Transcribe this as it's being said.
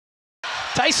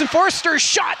Tyson Forster's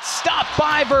shot stopped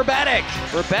by Verbetic.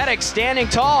 Verbetic standing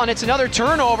tall, and it's another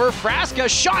turnover. Frasca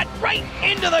shot right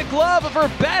into the glove of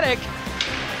Verbetic.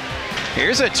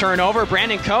 Here's a turnover.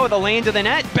 Brandon Coe, the lane to the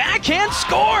net. Backhand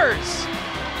scores!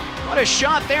 What a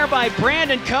shot there by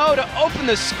Brandon Coe to open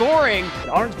the scoring.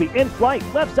 Arnsby in flight,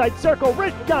 left side circle,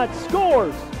 wrist shot,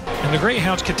 scores! And the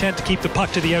Greyhounds content to keep the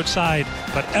puck to the outside,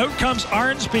 but out comes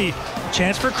Arnsby.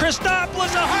 Chance for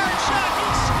Christopoulos, a hard shot,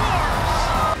 he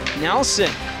scores! Nelson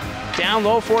down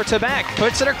low for Quebec,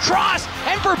 puts it across,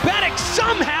 and Verbetic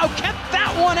somehow kept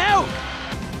that one out.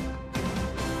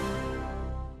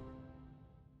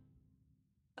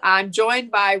 I'm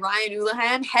joined by Ryan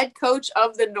Oulahen, head coach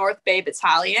of the North Bay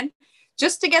Battalion.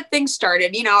 Just to get things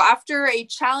started, after a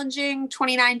challenging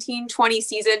 2019-20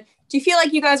 season, do you feel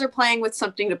like you guys are playing with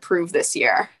something to prove this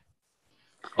year?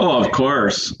 Oh, of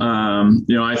course.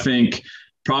 I think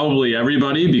probably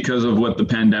everybody because of what the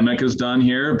pandemic has done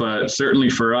here, but certainly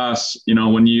for us,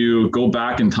 when you go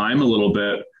back in time a little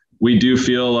bit, we do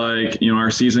feel like, our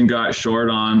season got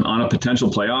short on a potential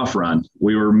playoff run.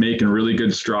 We were making really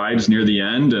good strides near the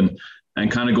end and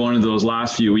kind of going into those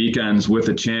last few weekends with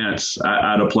a chance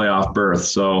at a playoff berth.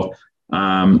 So,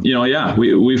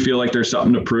 we feel like there's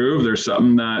something to prove. There's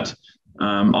something that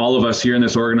all of us here in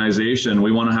this organization,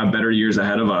 we want to have better years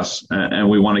ahead of us, and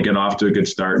we want to get off to a good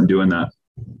start in doing that.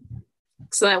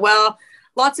 Excellent. Well,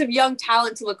 lots of young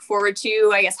talent to look forward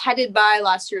to, I guess, headed by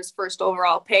last year's first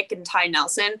overall pick and Ty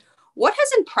Nelson. What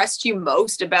has impressed you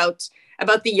most about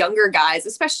the younger guys,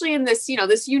 especially in this,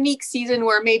 this unique season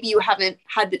where maybe you haven't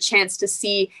had the chance to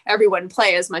see everyone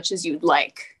play as much as you'd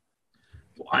like?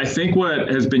 I think what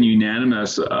has been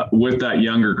unanimous with that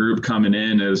younger group coming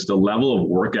in is the level of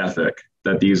work ethic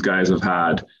that these guys have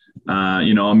had.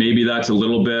 Maybe that's a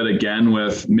little bit, again,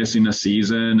 with missing a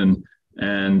season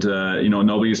and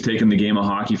nobody's taken the game of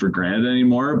hockey for granted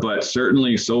anymore, but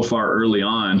certainly so far early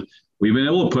on, we've been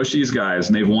able to push these guys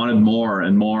and they've wanted more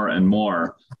and more and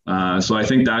more. So I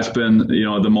think that's been,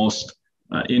 the most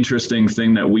interesting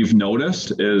thing that we've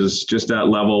noticed is just that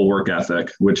level of work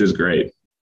ethic, which is great.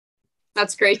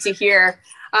 That's great to hear.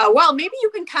 Well, maybe you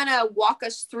can kind of walk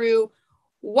us through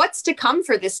what's to come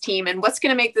for this team and what's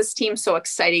going to make this team so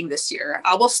exciting this year.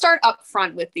 We'll start up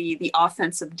front with the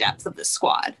offensive depth of the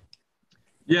squad.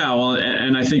 Yeah, well,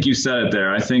 and I think you said it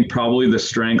there. I think probably the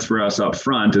strength for us up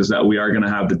front is that we are going to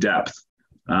have the depth.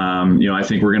 I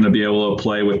think we're going to be able to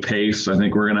play with pace. I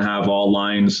think we're going to have all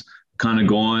lines kind of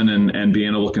going and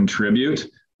being able to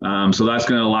contribute. So that's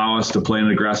going to allow us to play an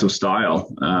aggressive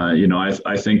style.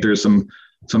 I think there's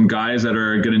some guys that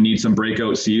are going to need some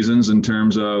breakout seasons in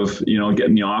terms of,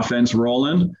 getting the offense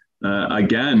rolling.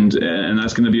 Again, and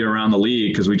that's going to be around the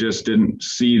league because we just didn't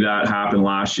see that happen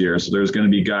last year. So there's going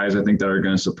to be guys I think that are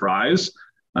going to surprise.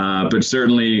 But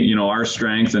certainly, our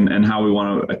strength and how we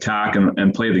want to attack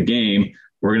and play the game,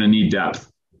 we're going to need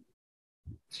depth.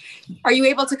 Are you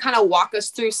able to kind of walk us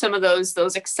through some of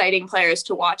those exciting players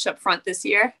to watch up front this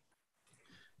year?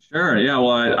 Sure. Yeah.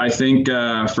 Well, I think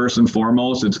first and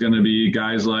foremost, it's going to be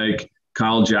guys like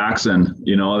Kyle Jackson,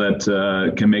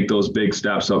 that can make those big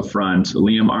steps up front.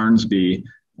 Liam Arnsby,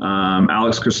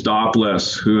 Alex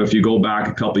Christopoulos, who, if you go back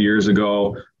a couple of years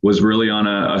ago, was really on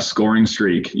a scoring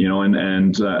streak,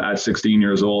 and at 16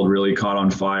 years old, really caught on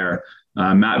fire.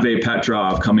 Matvey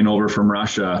Petrov coming over from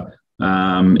Russia.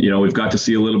 We've got to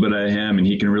see a little bit of him, and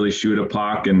he can really shoot a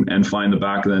puck and find the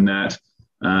back of the net.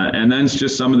 And then it's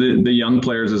just some of the young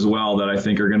players as well that I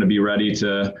think are going to be ready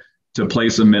to play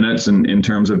some minutes in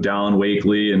terms of Dallin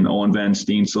Wakely and Owen Van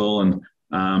Steensel. And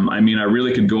I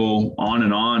really could go on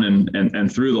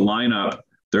and through the lineup.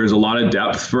 There's a lot of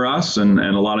depth for us and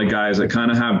a lot of guys that kind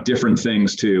of have different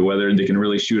things too, whether they can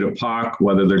really shoot a puck,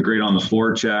 whether they're great on the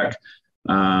forecheck.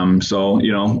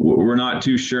 We're not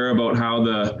too sure about how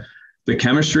the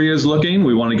chemistry is looking.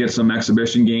 We want to get some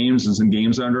exhibition games and some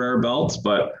games under our belts,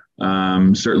 but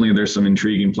certainly there's some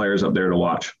intriguing players up there to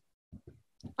watch.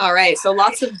 All right. So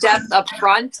lots of depth up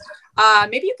front.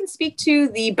 Maybe you can speak to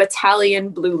the battalion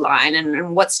blue line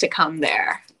and what's to come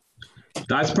there.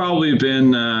 That's probably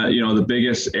been, the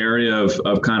biggest area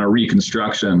of kind of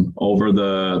reconstruction over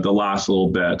the last little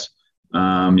bit.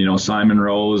 Simon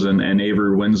Rose and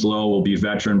Avery Winslow will be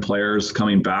veteran players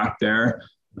coming back there.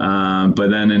 But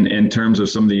then in terms of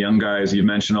some of the young guys you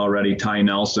mentioned already, Ty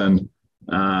Nelson,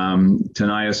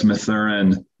 Tanias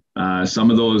Mathurin, some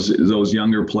of those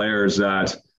younger players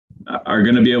that are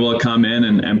going to be able to come in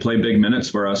and play big minutes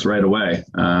for us right away.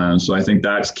 So I think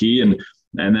that's key. And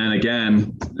then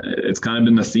again, it's kind of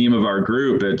been the theme of our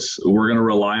group. We're going to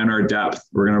rely on our depth.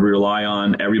 We're going to rely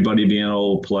on everybody being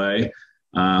able to play.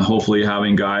 hopefully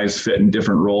having guys fit in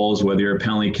different roles, whether you're a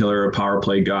penalty killer or a power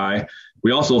play guy.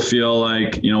 We also feel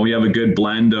like, we have a good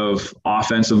blend of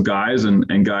offensive guys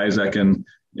and guys that can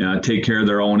take care of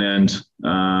their own end,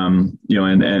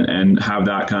 and have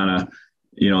that kind of,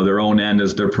 their own end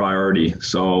as their priority.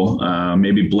 So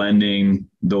maybe blending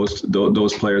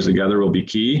those players together will be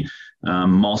key.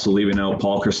 I'm also leaving out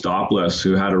Paul Christopoulos,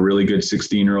 who had a really good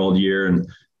 16-year-old year,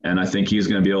 and I think he's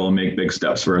going to be able to make big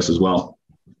steps for us as well.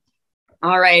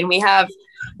 All right, and we have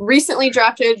recently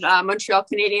drafted Montreal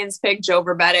Canadiens pick Joe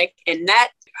Verbetic in net.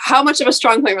 How much of a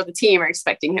strong player of the team are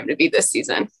expecting him to be this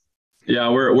season? Yeah,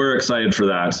 we're excited for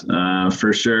that.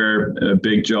 For sure,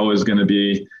 Big Joe is going to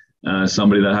be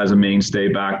somebody that has a mainstay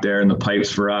back there in the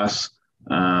pipes for us.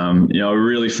 It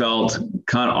really felt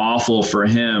kind of awful for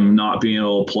him not being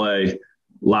able to play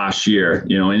last year,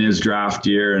 in his draft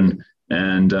year. And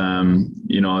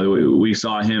we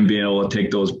saw him being able to take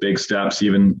those big steps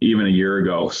even a year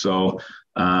ago. So,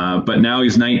 but now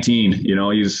he's 19,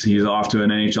 he's off to an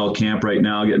NHL camp right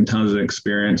now, getting tons of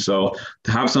experience. So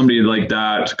to have somebody like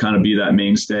that kind of be that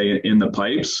mainstay in the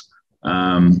pipes,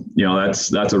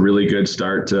 that's a really good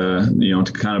start to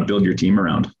kind of build your team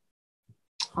around.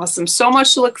 Awesome. So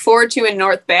much to look forward to in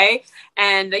North Bay,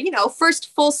 and,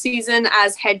 first full season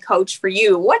as head coach for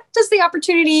you. What does the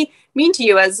opportunity mean to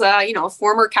you as, a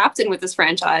former captain with this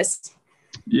franchise?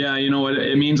 Yeah,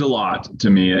 it means a lot to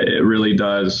me. It really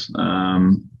does.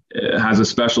 It has a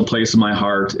special place in my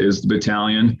heart, is the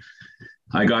battalion.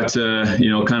 I got to,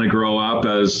 kind of grow up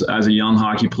as a young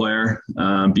hockey player,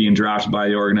 being drafted by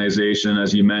the organization,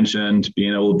 as you mentioned,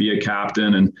 being able to be a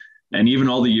captain, and even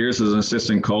all the years as an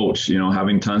assistant coach,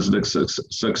 having tons of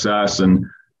success. And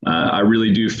I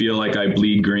really do feel like I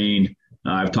bleed green.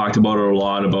 I've talked about it a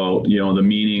lot, about, the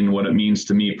meaning, what it means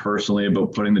to me personally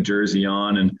about putting the jersey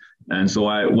on. And so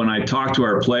when I talk to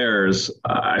our players,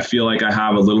 I feel like I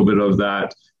have a little bit of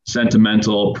that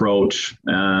sentimental approach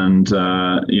and,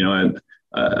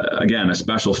 again, a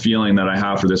special feeling that I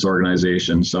have for this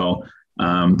organization. So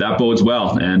that bodes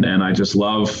well. And I just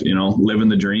love, living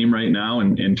the dream right now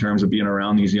in terms of being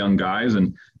around these young guys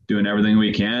and doing everything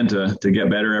we can to get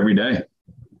better every day.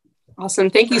 Awesome.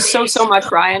 Thank you so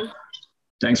much, Ryan.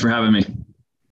 Thanks for having me.